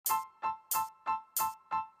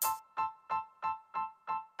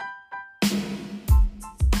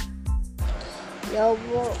Yo,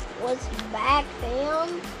 what's back,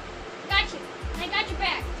 fam? Got you. I got your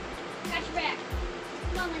back. Got your back.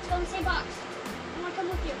 Come on, let's go in the same box. I want to come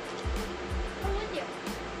with you. Come with you.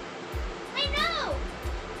 I know.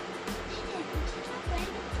 Landon, keep up,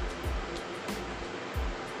 Landon.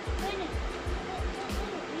 Landon,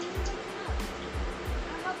 you need to come up.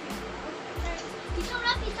 I'll help you. He's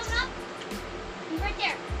coming up. He's coming up. He's right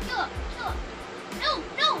there. Kill him. Kill him. No,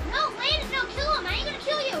 no, no, Landon, no, kill him. I ain't gonna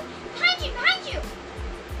kill you. Behind you, behind you.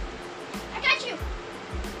 I got you.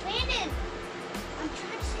 Landon. I'm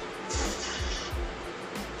trying to save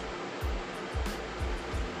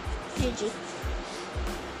you. GG.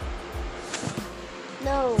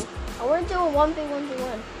 No, I want to do a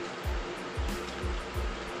 1v1v1.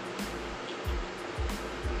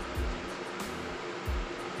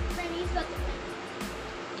 Brandon, he's about to win.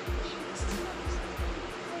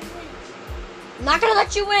 I'm not gonna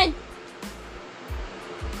let you win.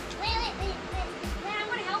 Wait, I'm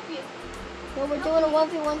gonna help you. No, we're doing a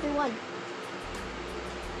 1v1v1.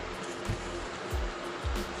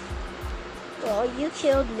 Well, you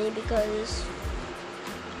killed me because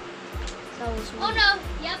that was me. Oh no,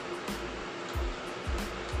 yep.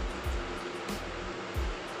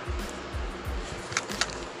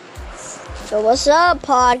 So what's up,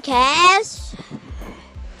 podcast?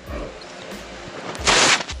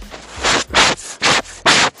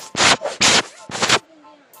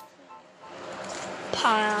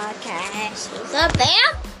 Podcast. What's up,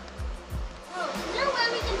 fam? Oh, is there a way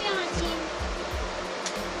we can be on a team?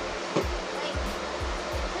 Like,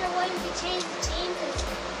 is there a way we can change the team? Because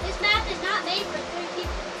this map is not made for 3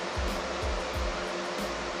 people.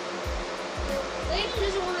 Layden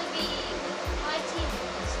doesn't want to be my team.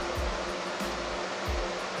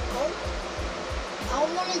 I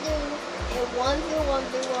want to do a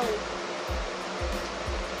 1v1v1.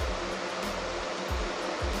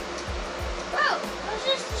 Bro, I was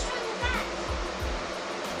just destroying the map.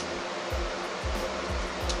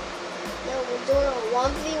 No, we're doing a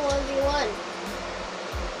 1v1v1.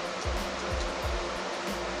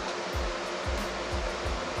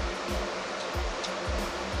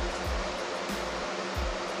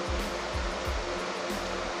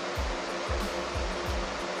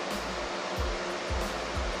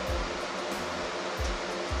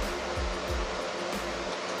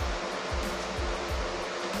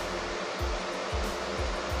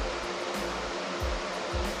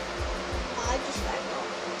 I just got off.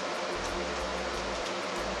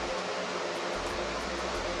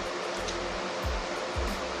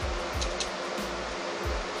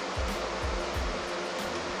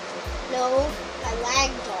 No, I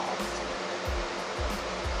lagged off.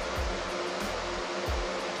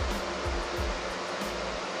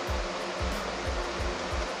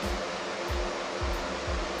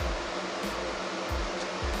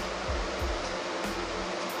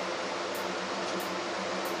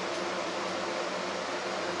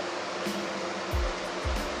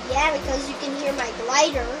 Yeah, because you can hear my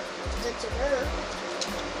glider. That's an error.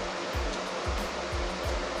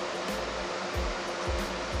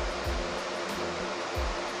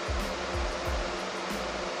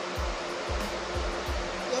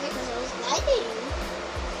 Yeah, because I was gliding.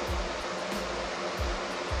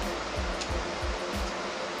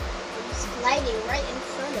 I was gliding right in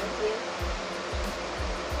front of you.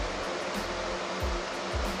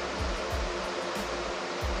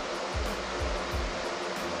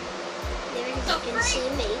 Yeah, because you can see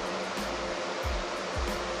me.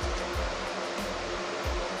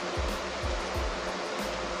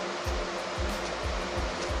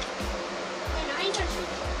 Man, I ain't gonna shoot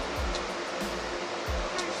you.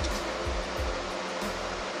 I'm gonna shoot you.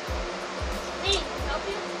 Hey, can I help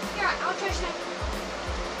you? Here, I'll try sniping.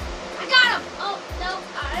 I got him! Oh, no,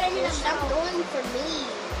 I didn't hit him. Stop No. going for me.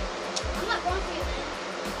 I'm not going for you, man.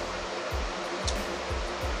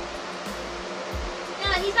 No,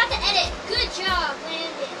 he's about to edit. Good job,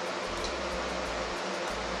 Landon.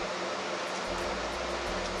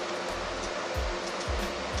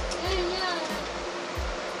 Good job.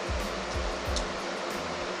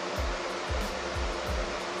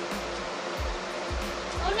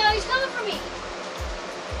 Oh no, he's coming for me.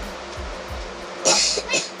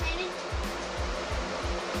 Wait, Landon.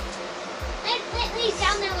 Landon, he's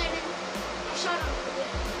down there, Landon. I shot him.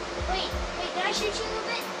 Wait, did I shoot you a little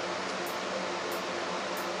bit?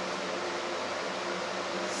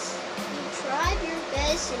 You tried your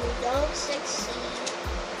best and you don't succeed.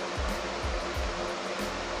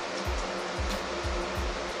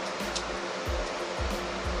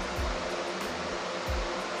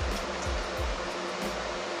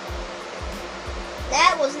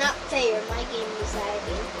 That was not fair. My game was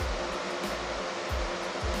lagging.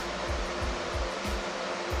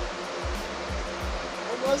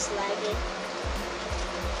 is lagging.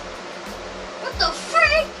 What the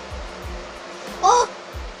frick? Oh!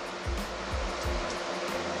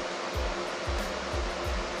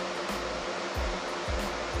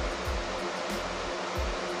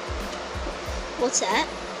 What's that?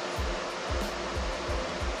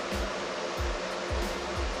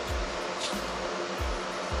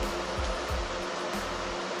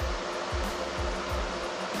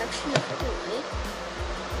 Actually, wait.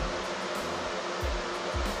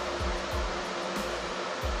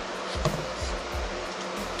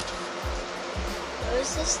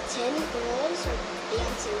 There's this 10 girls are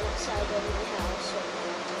dancing outside of my house.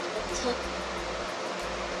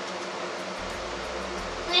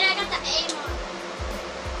 Wait, I got the aim on.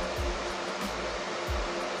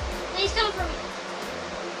 He's coming for me.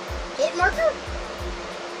 Hit marker?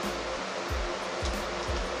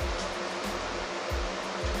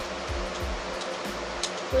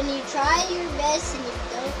 When you try your best and you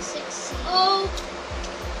don't succeed. Oh.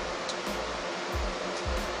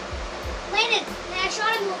 Landon, I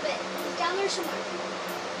shot him a little bit. He's down there somewhere.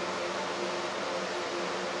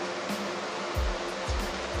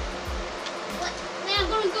 What? Man, I'm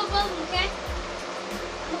going to go above him, okay?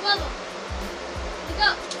 I'm above him. Let me go.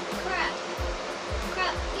 Crap.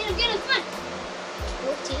 Crap. Get him, come on.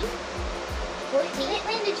 14? 14?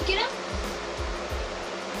 Landon, did you get him?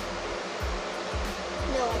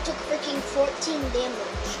 No, I took freaking 14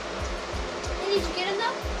 damage. Did you get him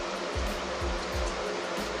though?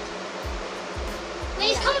 Wait,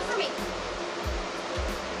 he's coming for me.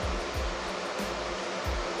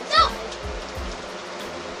 No!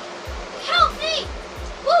 Help me!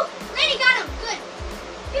 Woo! Randy got him. Good.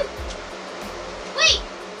 Phew. Wait.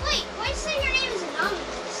 Why'd you say your name is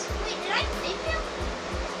anonymous? Wait, did I name him?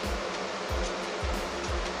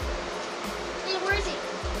 Wait, where is he?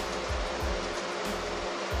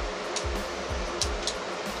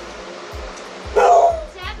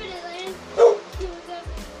 What's happening, Landon?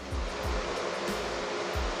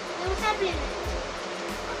 What's happening?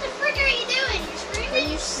 What the frick are you doing? You're screaming? When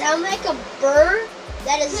you sound like a bird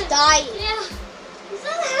that is dying. Yeah. Is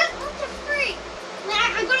that what the freak?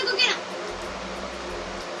 Man, I'm gonna go get him.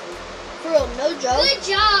 For real, no joke. Good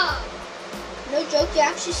job. No joke, you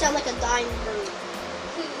actually sound like a dying bird.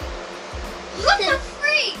 What the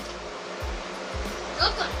freak?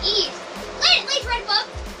 Look on ease. Landon's right above.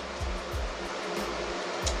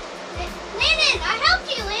 Landon, I helped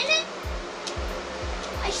you, Landon.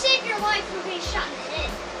 I saved your life from being shot in the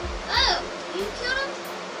head. Oh, you killed him?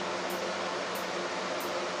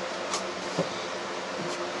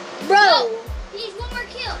 Bro! No, he needs one more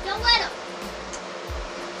kill. Don't let him.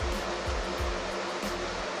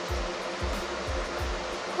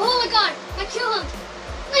 Oh my god, I killed him.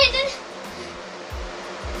 Landon.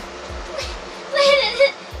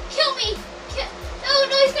 Landon, kill me.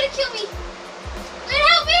 No, he's gonna kill me. Landon,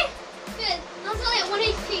 help me. Good. I was only at 1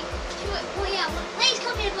 HP. Well, yeah, Landon's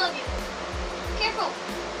coming above you. Careful.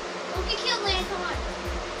 Don't get killed, Landon. Come on.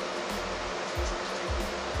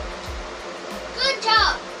 Good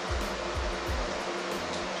job.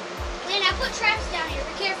 Landon, I put traps down here.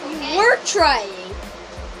 Be careful, okay? We're trying.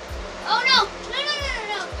 Oh no!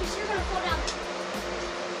 No! Because you're gonna fall down.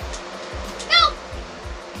 No!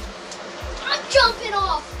 I'm jumping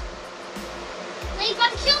off. Lane's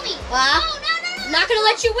about to kill me. Ah. No! I'm not gonna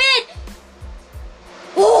let you win.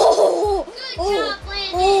 Oh! Good Oh! job,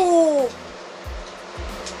 Landon. Oh!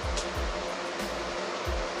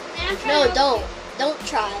 Man, I'm trying No, to don't. help Don't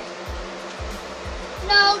try. you.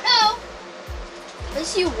 No! At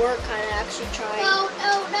least you were kind of actually trying. No!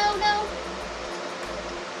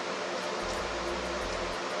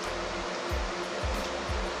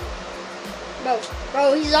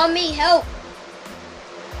 Bro, he's on me. Help!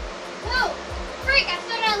 No! Freak! I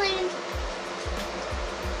fell down, Landon.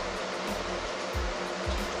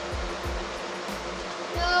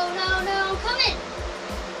 No! I'm coming.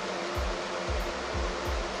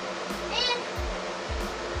 Man.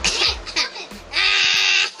 Coming.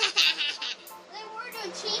 Then we're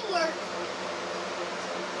doing teamwork.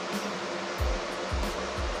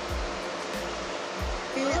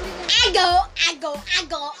 I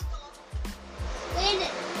go.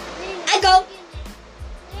 Landon. I go.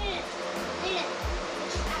 Landon.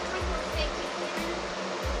 Let's just act like we're faking.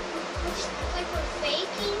 Let's just act like we're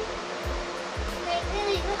faking. Wait,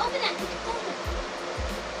 open that. Open.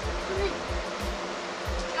 Come in.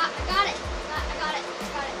 I got it. I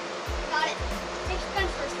got it. Take your gun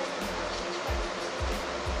first, Landon.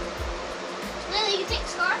 Landon, you can take the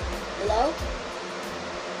scar. Hello?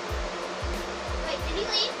 Wait, did he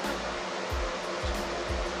leave?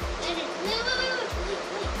 Landon,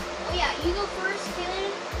 wait. Oh yeah, you go first, okay,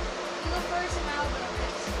 Landon? You go first and I'll go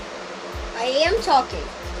next. I am talking.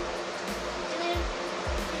 And then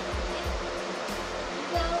you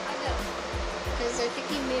go, I go. Because I think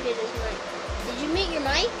he muted his mic. Did you mute your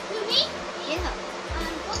mic? Who, me? Yeah.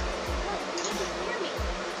 What? You didn't hear me.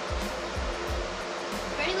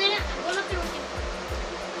 Ready, Lana? I'm going up there with you.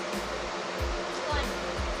 Go on.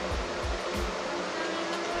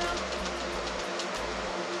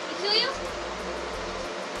 You kill you?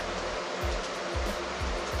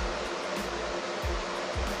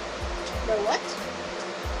 The what?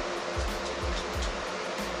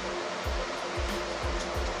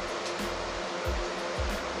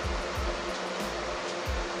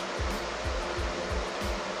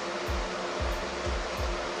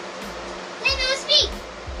 Lana, it's me!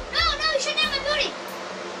 No, you shut down my building!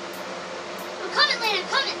 I'm coming, Lana, I'm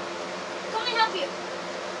coming! I'm coming to help you.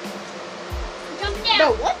 I'm jumping down. The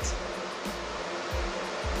what?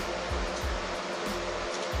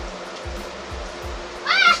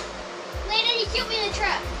 Ah! Lana, he killed me in the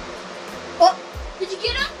trap. Oh, Did you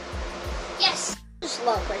get him? Yes. just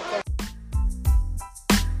luck right